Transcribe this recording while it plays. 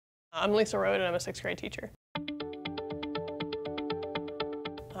I'm Lisa Rode and I'm a 6th grade teacher.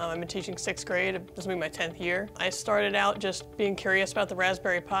 I've been teaching 6th grade, this will be my 10th year. I started out just being curious about the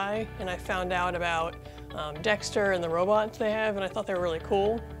Raspberry Pi, and I found out about Dexter and the robots they have, and I thought they were really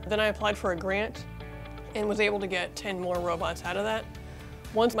cool. Then I applied for a grant and was able to get 10 more robots out of that.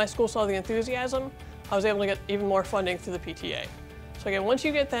 Once my school saw the enthusiasm, I was able to get even more funding through the PTA. So again, once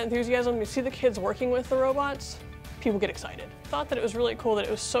you get that enthusiasm, you see the kids working with the robots, people get excited. I thought that it was really cool that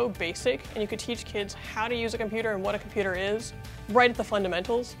it was so basic and you could teach kids how to use a computer and what a computer is right at the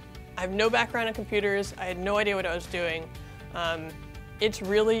fundamentals. I have no background in computers, I had no idea what I was doing. It's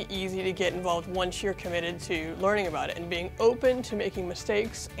really easy to get involved once you're committed to learning about it and being open to making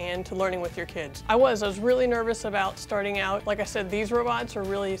mistakes and to learning with your kids. I was really nervous about starting out. Like I said, these robots are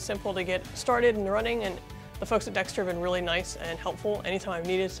really simple to get started and running, and the folks at Dexter have been really nice and helpful anytime I've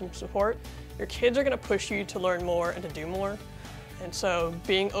needed some support. Your kids are going to push you to learn more and to do more. And so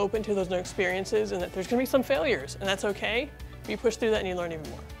being open to those new experiences, and that there's going to be some failures, and that's okay. You push through that and you learn even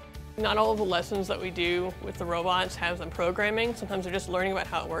more. Not all of the lessons that we do with the robots have them programming. Sometimes they're just learning about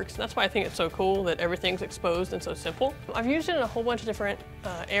how it works. And that's why I think it's so cool that everything's exposed and so simple. I've used it in a whole bunch of different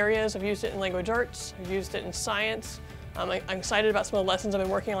areas. I've used it in language arts. I've used it in science. I'm excited about some of the lessons I've been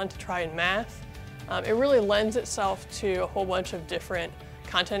working on to try in math. It really lends itself to a whole bunch of different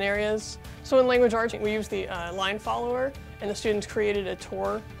content areas. So in language arts, we used the line follower, and the students created a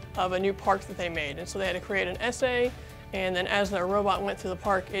tour of a new park that they made. And so they had to create an essay, and then as their robot went through the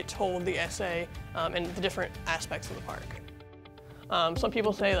park, it told the essay and the different aspects of the park. Some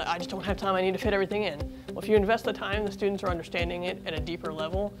people say that I just don't have time, I need to fit everything in. Well, if you invest the time, the students are understanding it at a deeper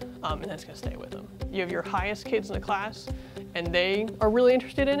level, and that's going to stay with them. You have your highest kids in the class, and they are really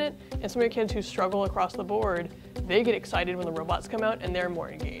interested in it, and some of your kids who struggle across the board, they get excited when the robots come out and they're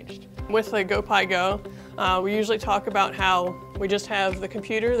more engaged. With the GoPiGo, we usually talk about how we just have the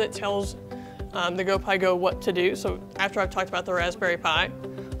computer that tells the GoPiGo what to do. So after I've talked about the Raspberry Pi,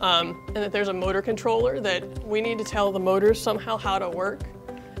 and that there's a motor controller that we need to tell the motors somehow how to work.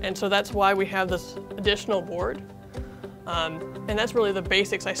 And so that's why we have this additional board. And that's really the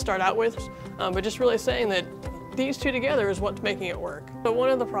basics I start out with, but just really saying that these two together is what's making it work. So one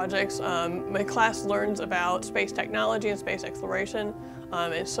of the projects, my class learns about space technology and space exploration.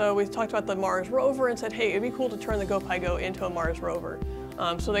 And so we talked about the Mars rover and said, hey, it'd be cool to turn the GoPiGo into a Mars rover.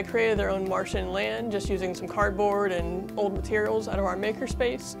 So they created their own Martian land just using some cardboard and old materials out of our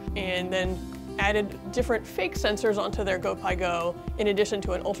makerspace, and then added different fake sensors onto their GoPiGo in addition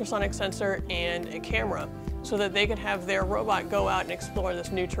to an ultrasonic sensor and a camera, so that they could have their robot go out and explore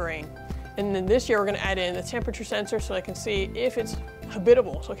this new terrain. And then this year we're going to add in the temperature sensor so they can see if it's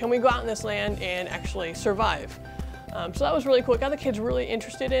habitable. So can we go out in this land and actually survive? So that was really cool. It got the kids really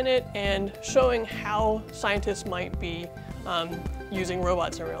interested in it and showing how scientists might be using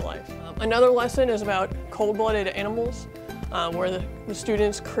robots in real life. Another lesson is about cold-blooded animals, where the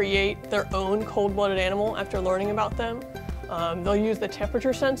students create their own cold-blooded animal after learning about them. They'll use the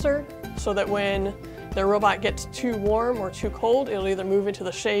temperature sensor so that when their robot gets too warm or too cold, it'll either move into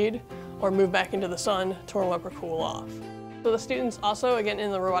the shade or move back into the sun to warm up or cool off. So the students also, again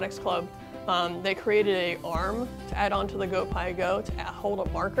in the robotics club, they created an arm to add on to the GoPiGo to hold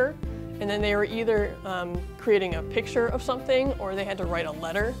a marker, and then they were either creating a picture of something or they had to write a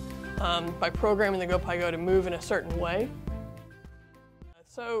letter by programming the GoPiGo to move in a certain way.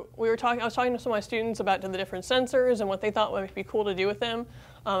 So I was talking to some of my students about the different sensors and what they thought would be cool to do with them.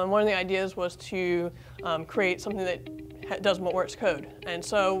 And one of the ideas was to create something that does Morse code. And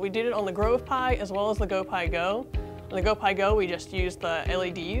so we did it on the GrovePi as well as the GoPiGo. On the GoPiGo, we just used the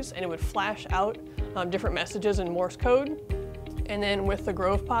LEDs and it would flash out different messages in Morse code. And then with the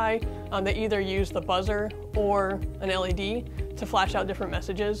GrovePi, they either use the buzzer or an LED to flash out different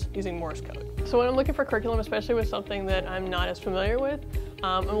messages using Morse code. So when I'm looking for curriculum, especially with something that I'm not as familiar with,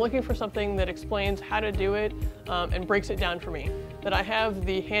 I'm looking for something that explains how to do it and breaks it down for me. That I have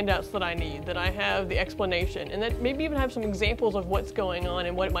the handouts that I need, that I have the explanation, and that maybe even have some examples of what's going on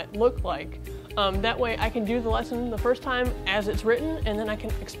and what it might look like. That way I can do the lesson the first time as it's written, and then I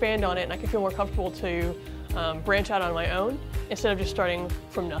can expand on it and I can feel more comfortable to branch out on my own instead of just starting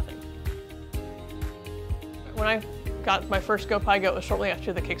from nothing. When I got my first GoPiGo, it was shortly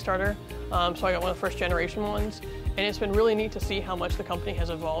after the Kickstarter, so I got one of the first generation ones. And it's been really neat to see how much the company has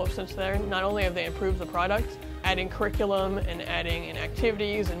evolved since then. Not only have they improved the product, adding curriculum and adding in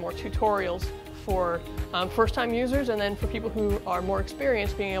activities and more tutorials for first-time users, and then for people who are more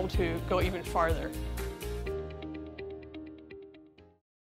experienced being able to go even farther.